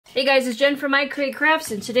Hey guys, it's Jen from My Create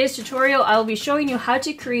Crafts. In today's tutorial, I'll be showing you how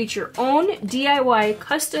to create your own DIY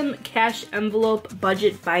custom cash envelope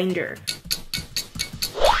budget binder.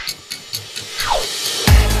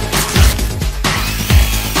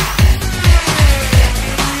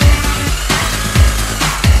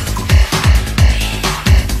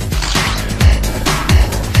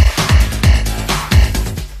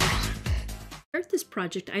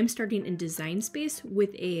 Project, I'm starting in Design Space with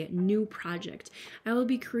a new project. I will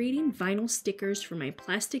be creating vinyl stickers for my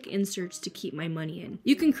plastic inserts to keep my money in.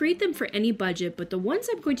 You can create them for any budget, but the ones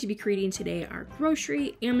I'm going to be creating today are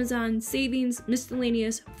grocery, Amazon, savings,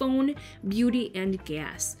 miscellaneous, phone, beauty, and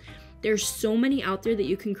gas. There's so many out there that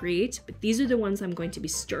you can create, but these are the ones I'm going to be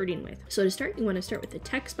starting with. So to start, you want to start with the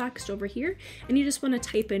text box over here, and you just want to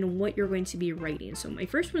type in what you're going to be writing. So my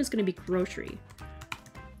first one is going to be grocery.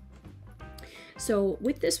 So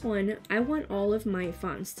with this one, I want all of my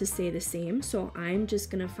fonts to stay the same. So I'm just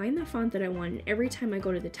gonna find the font that I want, and every time I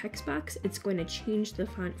go to the text box, it's going to change the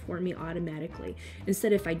font for me automatically.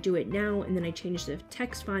 Instead, if I do it now and then I change the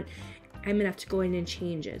text font, I'm gonna have to go in and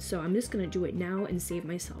change it. So I'm just gonna do it now and save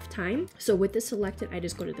myself time. So with this selected, I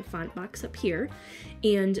just go to the font box up here.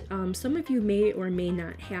 And some of you may or may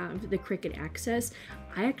not have the Cricut access.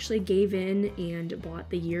 I actually gave in and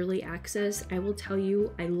bought the yearly access. I will tell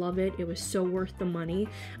you, I love it. It was so worth the money.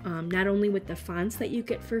 Not only with the fonts that you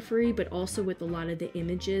get for free, but also with a lot of the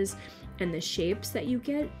images and the shapes that you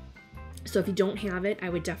get. So if you don't have it, I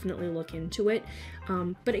would definitely look into it.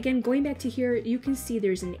 But again, going back to here, you can see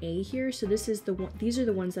there's an A here. So this is the one, these are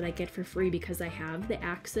the ones that I get for free because I have the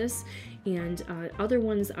access, and other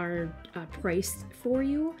ones are priced for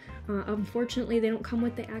you. Unfortunately, they don't come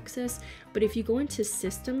with the access, but if you go into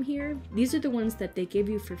system here, these are the ones that they give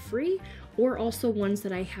you for free, or also ones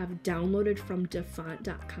that I have downloaded from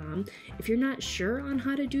dafont.com. If you're not sure on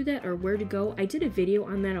how to do that or where to go, I did a video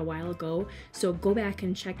on that a while ago, so go back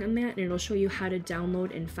and check on that, and it'll show you how to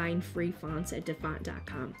download and find free fonts at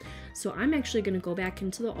dafont.com. So I'm actually going to go back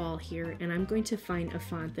into the all here, and I'm going to find a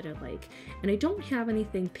font that I like. And I don't have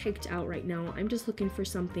anything picked out right now. I'm just looking for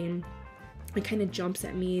something that kind of jumps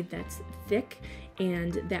at me that's thick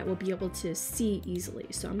and that will be able to see easily.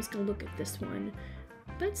 So I'm just going to look at this one.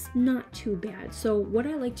 That's not too bad. So what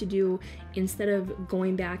I like to do, instead of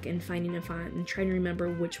going back and finding a font and trying to remember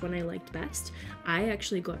which one I liked best, I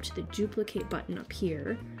actually go up to the duplicate button up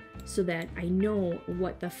here so that I know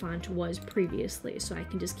what the font was previously, so I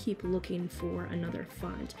can just keep looking for another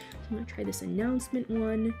font. So I'm gonna try this announcement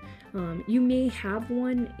one. You may have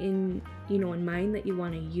one in mind that you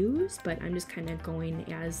want to use, but I'm just kind of going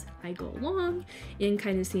as I go along and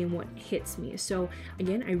kind of seeing what hits me. So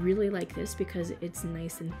again, I really like this because it's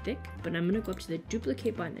nice and thick, but I'm gonna go up to the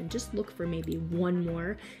duplicate button and just look for maybe one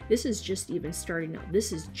more. This is just even starting out.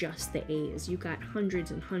 This is just the A's. You got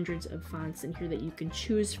hundreds and hundreds of fonts in here that you can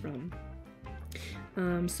choose from.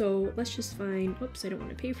 So let's just find, oops, I don't want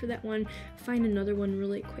to pay for that one. Find another one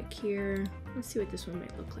really quick here. Let's see what this one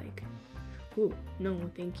might look like. Ooh, no,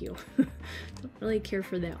 thank you. Don't really care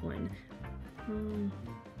for that one.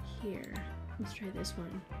 Here, let's try this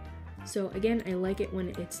one. So again, I like it when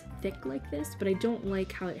it's thick like this, but I don't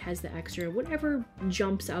like how it has the extra. Whatever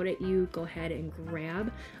jumps out at you, go ahead and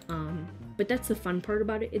grab. But that's the fun part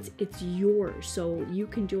about it. It's yours, so you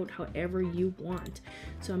can do it however you want.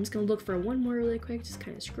 So I'm just gonna look for one more really quick, just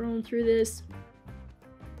kind of scrolling through this.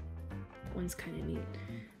 One's kind of neat,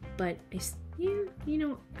 but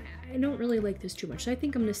I don't really like this too much, so I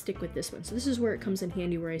think I'm gonna stick with this one. So this is where it comes in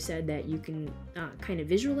handy, where I said that you can kind of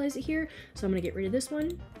visualize it here. So I'm gonna get rid of this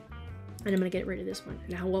one, and I'm gonna get rid of this one.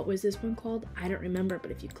 Now, what was this one called? I don't remember,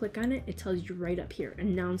 but if you click on it, it tells you right up here,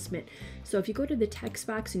 announcement. So if you go to the text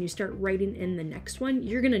box and you start writing in the next one,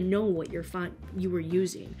 you're gonna know what your font you were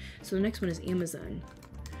using. So the next one is Amazon.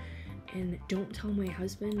 And don't tell my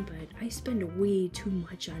husband, but I spend way too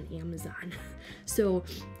much on Amazon. So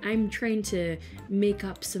I'm trying to make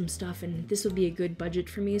up some stuff, and this will be a good budget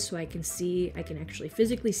for me, so I can actually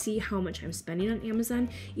physically see how much I'm spending on Amazon.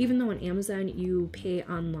 Even though on Amazon you pay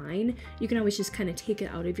online, you can always just kind of take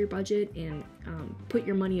it out of your budget and put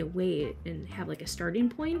your money away and have like a starting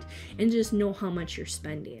point and just know how much you're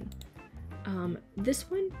spending.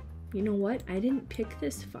 This one, you know what? I didn't pick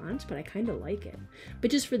this font, but I kind of like it. But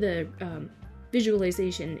just for the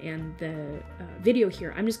visualization and the video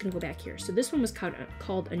here, I'm just going to go back here. So this one was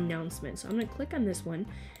called Announcement. So I'm going to click on this one.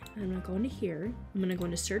 And I'm going to go into here. I'm going to go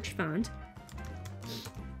into Search Font.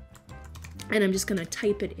 and I'm just gonna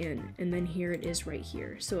type it in, and then here it is right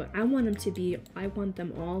here. So I want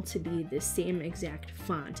them all to be the same exact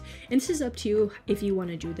font. And this is up to you if you want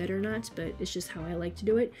to do that or not, but it's just how I like to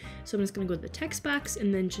do it. So I'm just gonna go to the text box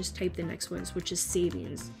and then just type the next ones, which is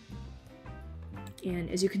savings. And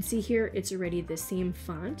as you can see here, it's already the same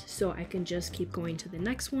font, so I can just keep going to the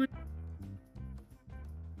next one.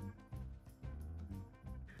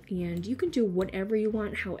 And you can do whatever you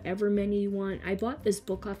want, however many you want. I bought this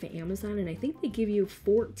book off of Amazon, and I think they give you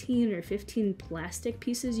 14 or 15 plastic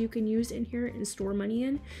pieces you can use in here and store money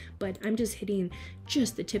in, but I'm just hitting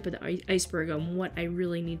just the tip of the iceberg on what I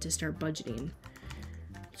really need to start budgeting.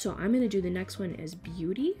 So I'm gonna do the next one as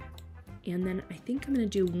beauty, and then I think I'm gonna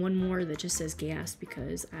do one more that just says gas,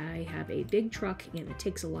 because I have a big truck and it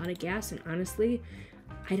takes a lot of gas, and honestly,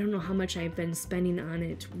 I don't know how much I've been spending on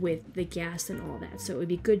it with the gas and all that. So it would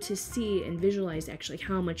be good to see and visualize actually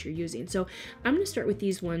how much you're using. So I'm going to start with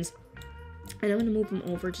these ones, and I'm going to move them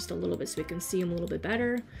over just a little bit so we can see them a little bit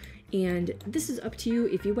better. And this is up to you.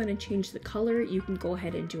 If you want to change the color, you can go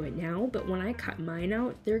ahead and do it now. But when I cut mine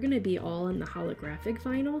out, they're going to be all in the holographic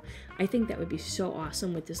vinyl. I think that would be so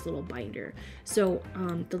awesome with this little binder. So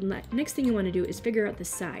the next thing you want to do is figure out the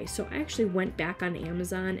size. So I actually went back on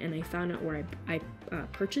Amazon and I found out where I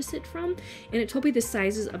purchased it from, and it told me the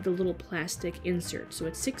sizes of the little plastic insert. So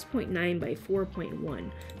it's 6.9 by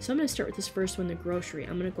 4.1. So I'm going to start with this first one, the grocery.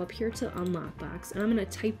 I'm going to go up here to unlock box, and I'm going to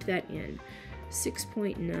type that in.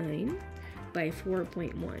 6.9 by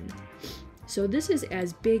 4.1. So this is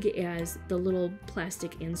as big as the little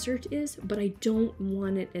plastic insert is, but I don't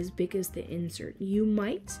want it as big as the insert. You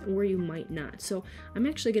might or you might not. So I'm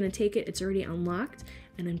actually going to take it, it's already unlocked,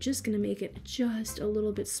 and I'm just going to make it just a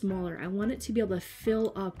little bit smaller. I want it to be able to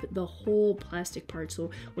fill up the whole plastic part,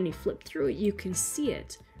 so when you flip through it, you can see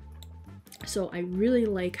it. So I really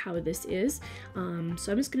like how this is. So I'm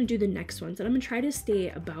just going to do the next ones, and I'm going to try to stay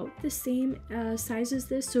about the same size as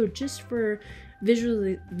this. So just for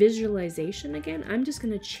visualization again, I'm just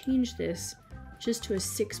going to change this just to a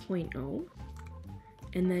 6.0,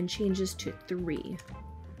 and then change this to 3.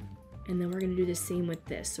 And then we're going to do the same with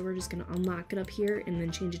this. So we're just going to unlock it up here and then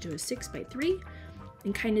change it to a 6 by 3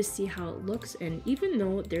 and kind of see how it looks. And even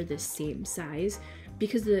though they're the same size,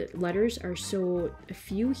 because the letters are so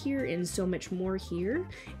few here and so much more here,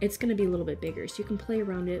 it's going to be a little bit bigger. So you can play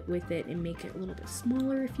around it with it and make it a little bit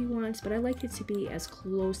smaller if you want, but I like it to be as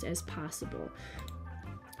close as possible.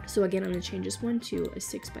 So again, I'm going to change this one to a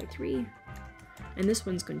 6 by 3. And this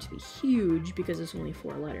one's going to be huge because it's only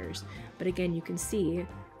 4 letters. But again, you can see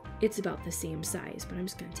it's about the same size, but I'm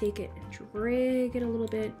just going to take it and drag it a little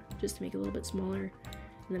bit just to make it a little bit smaller.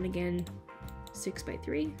 And then again, 6 by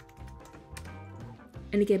 3.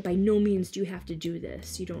 And again, by no means do you have to do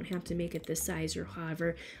this. You don't have to make it this size or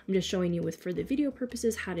however. I'm just showing you for the video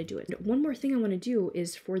purposes how to do it. One more thing I want to do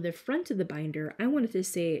is for the front of the binder, I wanted to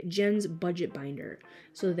say Jen's Budget Binder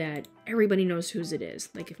so that everybody knows whose it is.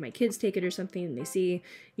 Like if my kids take it or something and they see,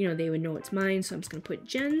 you know, they would know it's mine. So I'm just going to put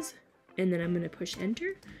Jen's, and then I'm going to push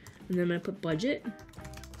enter, and then I'm going to put budget,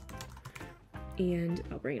 and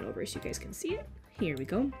I'll bring it over so you guys can see it. Here we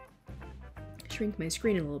go. Shrink my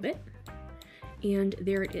screen a little bit. And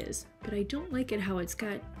there it is. But I don't like it how it's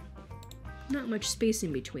got not much space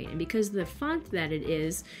in between. And because the font that it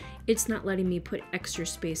is, it's not letting me put extra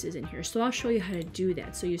spaces in here. So I'll show you how to do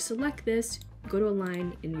that. So you select this, go to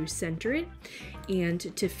align, and you center it. And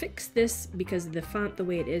to fix this, because the font the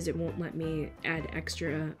way it is, it won't let me add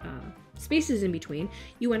extra spaces in between.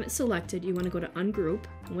 You want it selected, you want to go to ungroup.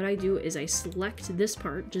 And what I do is I select this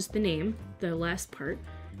part, just the name, the last part,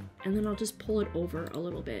 and then I'll just pull it over a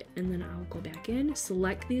little bit, and then I'll go back in,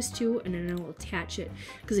 select these two, and then I'll attach it.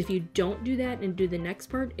 Because if you don't do that and do the next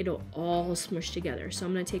part, it'll all smush together. So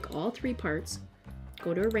I'm going to take all 3 parts,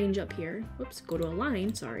 go to arrange up here, whoops, go to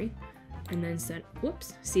align, sorry, and then set,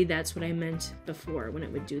 whoops, see, that's what I meant before when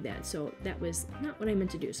it would do that. So that was not what I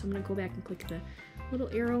meant to do. So I'm going to go back and click the little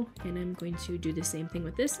arrow, and I'm going to do the same thing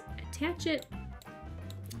with this, attach it,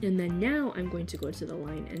 and then now I'm going to go to the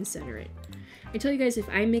line and center it. I tell you guys, if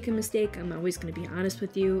I make a mistake, I'm always going to be honest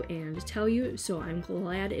with you and tell you, so I'm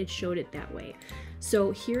glad it showed it that way.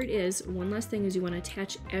 So here it is. One last thing is you want to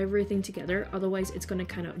attach everything together, otherwise it's going to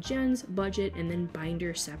cut out Jen's, budget, and then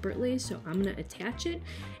binder separately. So I'm going to attach it,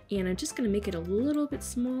 and I'm just going to make it a little bit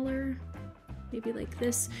smaller, maybe like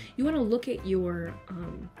this. You want to look at your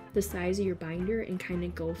the size of your binder and kind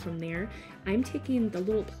of go from there. I'm taking the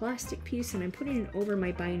little plastic piece and I'm putting it over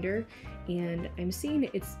my binder, and I'm seeing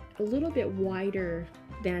it's a little bit wider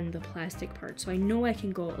than the plastic part, so I know I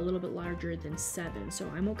can go a little bit larger than 7,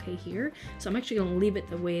 so I'm okay here. So I'm actually going to leave it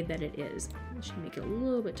the way that it is. I should make it a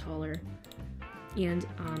little bit taller, and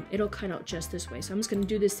it'll cut out just this way. So I'm just going to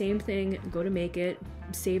do the same thing, go to make it,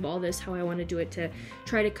 save all this how I want to do it to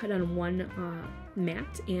try to cut on one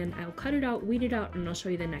mat, and I'll cut it out, weed it out, and I'll show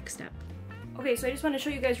you the next step. Okay, so I just want to show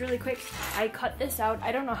you guys really quick. I cut this out.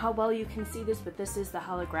 I don't know how well you can see this, but this is the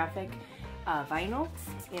holographic vinyl,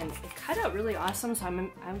 and it cut out really awesome, so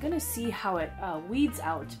I'm gonna see how it weeds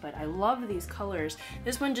out, but I love these colors.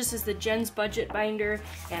 This one just is the Jen's Budget binder,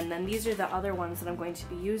 and then these are the other ones that I'm going to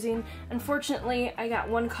be using. Unfortunately, I got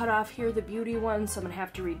one cut off here, the beauty one, so I'm gonna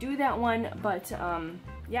have to redo that one, but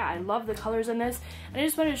yeah, I love the colors on this, and I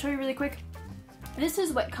just wanted to show you really quick. This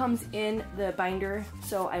is what comes in the binder,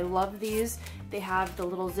 so I love these. They have the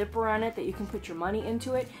little zipper on it that you can put your money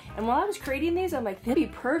into it. And while I was creating these, I'm like, they'd be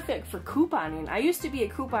perfect for couponing. I used to be a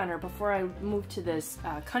couponer before I moved to this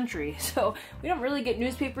country, so we don't really get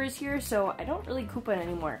newspapers here, so I don't really coupon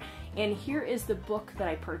anymore. And here is the book that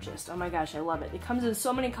I purchased. Oh my gosh, I love it. It comes in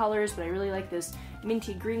so many colors, but I really like this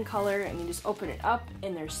minty green color, and you just open it up,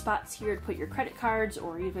 and there's spots here to put your credit cards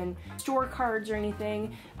or even store cards or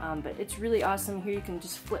anything, but it's really awesome. Here you can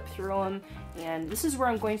just flip through them, and this is where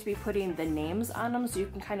I'm going to be putting the names on them so you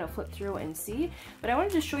can kind of flip through and see. But I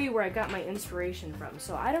wanted to show you where I got my inspiration from.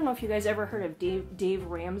 So I don't know if you guys ever heard of Dave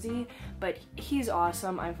Ramsey, but he's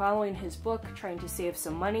awesome. I'm following his book, trying to save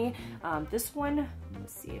some money. This one,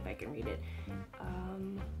 let's see if I can read it.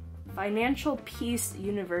 Financial Peace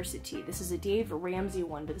University. This is a Dave Ramsey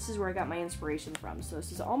one, but this is where I got my inspiration from. So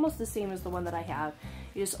this is almost the same as the one that I have.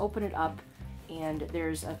 You just open it up, and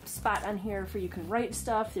there's a spot on here for you can write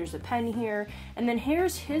stuff. There's a pen here, and then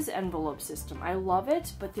here's his envelope system. I love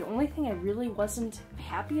it, but the only thing I really wasn't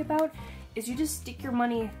happy about is you just stick your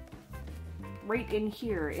money right in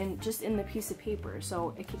here, and just in the piece of paper,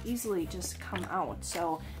 so it could easily just come out.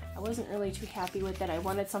 So I wasn't really too happy with it. I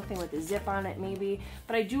wanted something with a zip on it maybe,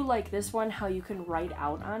 but I do like this one, how you can write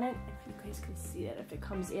out on it, if you guys can see it, if it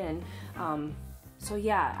comes in. So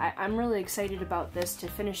yeah, I'm really excited about this to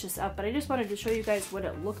finish this up, but I just wanted to show you guys what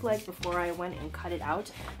it looked like before I went and cut it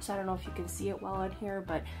out. So I don't know if you can see it well on here,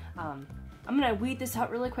 but I'm gonna weed this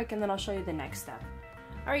out really quick, and then I'll show you the next step.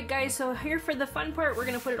 Alright guys, so here for the fun part, we're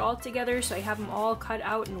going to put it all together. So I have them all cut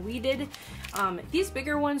out and weeded. These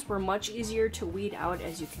bigger ones were much easier to weed out.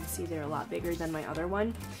 As you can see, they're a lot bigger than my other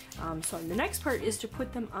one. So the next part is to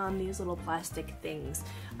put them on these little plastic things.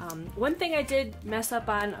 One thing I did mess up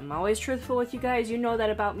on, I'm always truthful with you guys, you know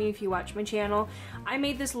that about me if you watch my channel. I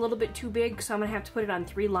made this a little bit too big, so I'm going to have to put it on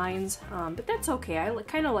 3 lines, but that's okay. I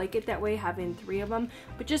kind of like it that way, having 3 of them,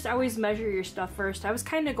 but just always measure your stuff first. I was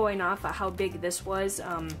kind of going off of how big this was,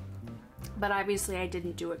 but obviously I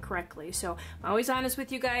didn't do it correctly. So I'm always honest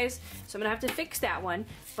with you guys, so I'm gonna have to fix that one.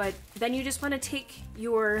 But then you just want to take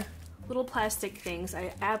your little plastic things.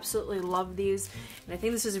 I absolutely love these, and I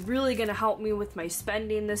think this is really gonna help me with my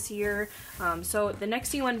spending this year. So the next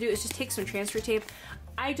thing you want to do is just take some transfer tape.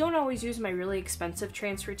 I don't always use my really expensive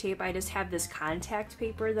transfer tape. I just have this contact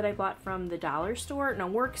paper that I bought from the dollar store, and it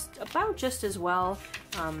works about just as well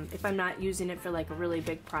if I'm not using it for like a really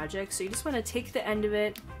big project. So you just want to take the end of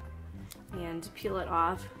it and peel it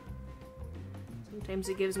off. Sometimes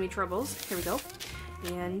it gives me troubles. Here we go.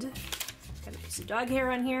 And got a piece of dog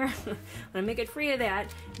hair on here. I'm gonna make it free of that.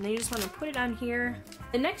 And then you just want to put it on here.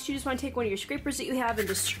 And next you just want to take one of your scrapers that you have and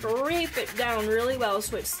just scrape it down really well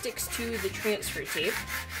so it sticks to the transfer tape.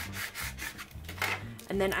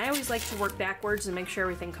 And then I always like to work backwards and make sure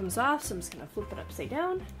everything comes off, so I'm just gonna flip it upside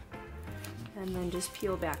down and then just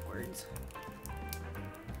peel backwards.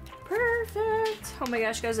 Perfect! Oh my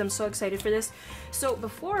gosh guys, I'm so excited for this. So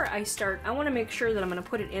before I start, I want to make sure that I'm going to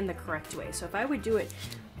put it in the correct way. So if I would do it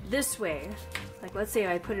this way, like let's say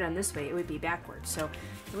I put it on this way, it would be backwards. So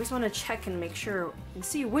I always want to check and make sure and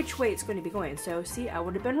see which way it's going to be going. So see, I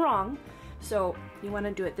would have been wrong. So you want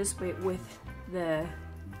to do it this way with the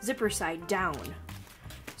zipper side down.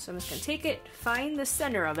 So I'm just going to take it, find the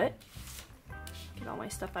center of it, get all my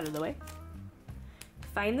stuff out of the way,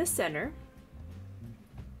 find the center,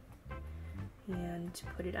 and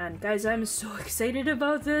put it on. Guys, I'm so excited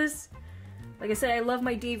about this. Like I said, I love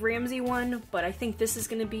my Dave Ramsey one, but I think this is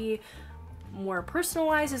going to be more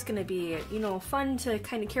personalized. It's going to be, you know, fun to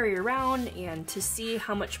kind of carry around and to see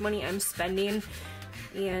how much money I'm spending.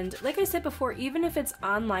 And like I said before, even if it's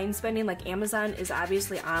online spending, like Amazon is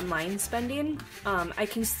obviously online spending, I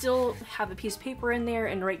can still have a piece of paper in there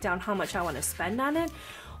and write down how much I want to spend on it,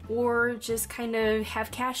 or just kind of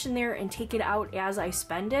have cash in there and take it out as I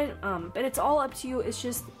spend it. But it's all up to you. It's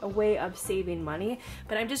just a way of saving money.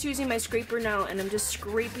 But I'm just using my scraper now, and I'm just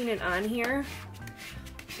scraping it on here.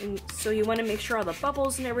 And so you want to make sure all the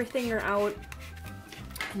bubbles and everything are out,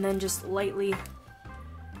 and then just lightly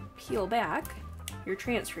peel back your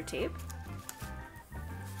transfer tape.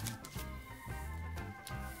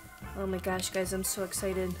 Oh my gosh, guys, I'm so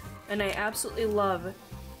excited. And I absolutely love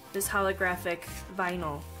this holographic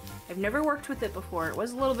vinyl. I've never worked with it before. It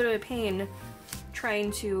was a little bit of a pain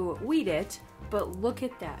trying to weed it, but look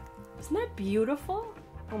at that. Isn't that beautiful?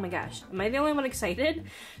 Oh my gosh, am I the only one excited?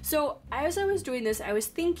 So as I was doing this, I was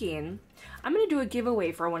thinking, I'm gonna do a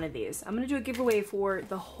giveaway for one of these. I'm gonna do a giveaway for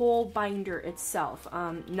the whole binder itself,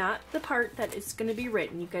 not the part that it's gonna be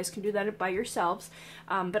written. You guys can do that by yourselves,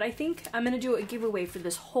 but I think I'm gonna do a giveaway for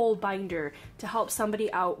this whole binder to help somebody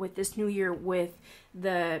out with this new year with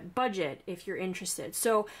the budget if you're interested.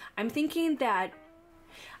 So I'm thinking that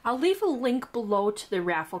I'll leave a link below to the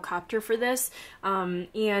raffle copter for this,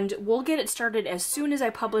 and we'll get it started as soon as I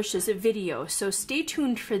publish this video, so stay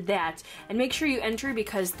tuned for that, and make sure you enter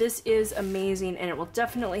because this is amazing and it will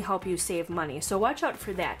definitely help you save money, so watch out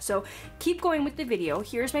for that. So keep going with the video.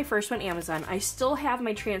 Here's my first one, Amazon. I still have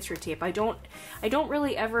my transfer tape. I don't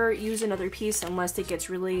really ever use another piece unless it gets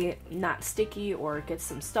really not sticky or gets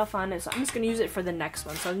some stuff on it, so I'm just going to use it for the next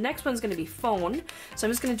one. So the next one's going to be phone, so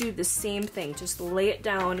I'm just going to do the same thing, just lay it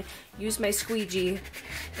down, use my squeegee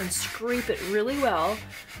and scrape it really well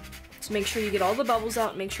to make sure you get all the bubbles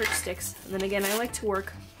out and make sure it sticks. And then again, I like to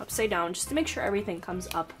work upside down just to make sure everything comes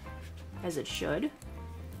up as it should.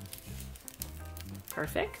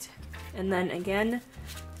 Perfect. And then again,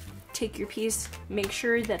 take your piece, make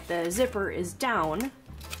sure that the zipper is down,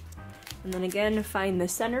 and then again, find the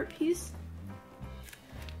center piece,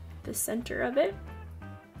 the center of it,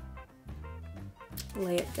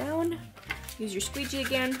 lay it down. Use your squeegee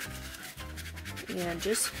again, and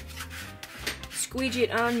just squeegee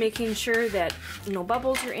it on, making sure that no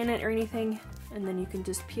bubbles are in it or anything, and then you can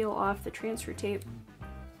just peel off the transfer tape.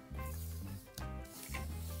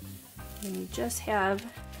 And you just have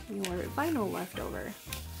your vinyl left over.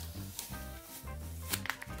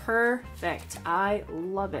 Perfect. I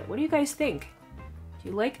love it. What do you guys think? Do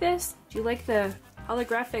you like this? Do you like the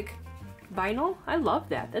holographic vinyl? I love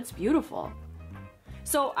that. That's beautiful.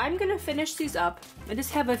 So I'm gonna finish these up. I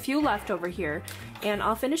just have a few left over here, and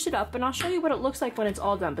I'll finish it up and I'll show you what it looks like when it's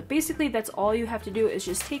all done. But basically that's all you have to do is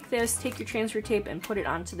just take this, take your transfer tape and put it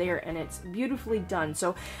onto there, and it's beautifully done.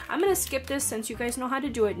 So I'm gonna skip this since you guys know how to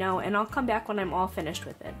do it now, and I'll come back when I'm all finished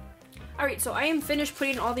with it. Alright, so I am finished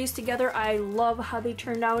putting all these together. I love how they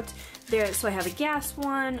turned out. So I have a gas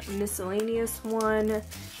one, a miscellaneous one,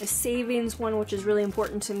 a savings one, which is really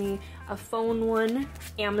important to me, a phone one,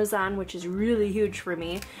 Amazon, which is really huge for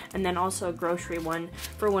me, and then also a grocery one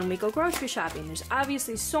for when we go grocery shopping. There's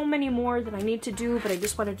obviously so many more that I need to do, but I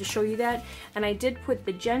just wanted to show you that. And I did put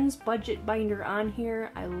the Jen's Budget binder on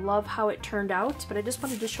here. I love how it turned out, but I just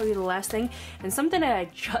wanted to show you the last thing. And something that I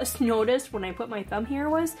just noticed when I put my thumb here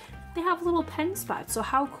was they have little pen spots. So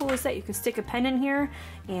how cool is that? You can stick a pen in here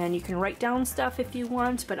and you can write down stuff if you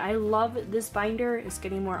want, but I love this binder. It's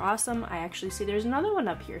getting more awesome. I actually see there's another one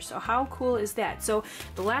up here, so how cool is that? So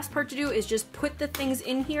the last part to do is just put the things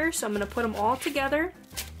in here. So I'm gonna put them all together,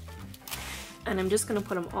 and I'm just gonna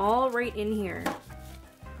put them all right in here.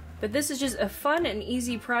 But this is just a fun and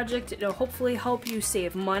easy project. It'll hopefully help you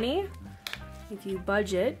save money if you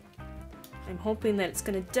budget. I'm hoping that it's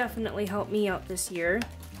gonna definitely help me out this year.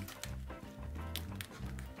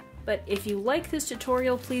 But if you like this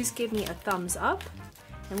tutorial, please give me a thumbs up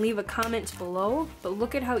and leave a comment below. But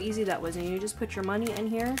look at how easy that was, and you just put your money in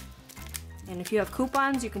here. And if you have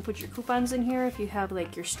coupons, you can put your coupons in here. If you have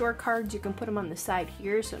like your store cards, you can put them on the side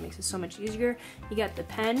here, so it makes it so much easier. You got the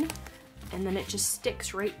pen, and then it just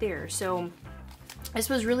sticks right there. So this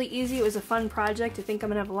was really easy. It was a fun project. I think I'm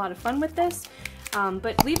gonna have a lot of fun with this.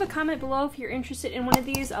 But leave a comment below if you're interested in one of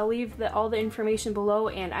these. I'll leave all the information below,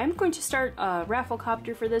 and I'm going to start a raffle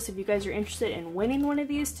copter for this if you guys are interested in winning one of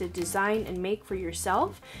these to design and make for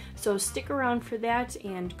yourself. So stick around for that,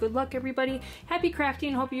 and good luck everybody. Happy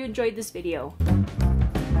crafting. Hope you enjoyed this video.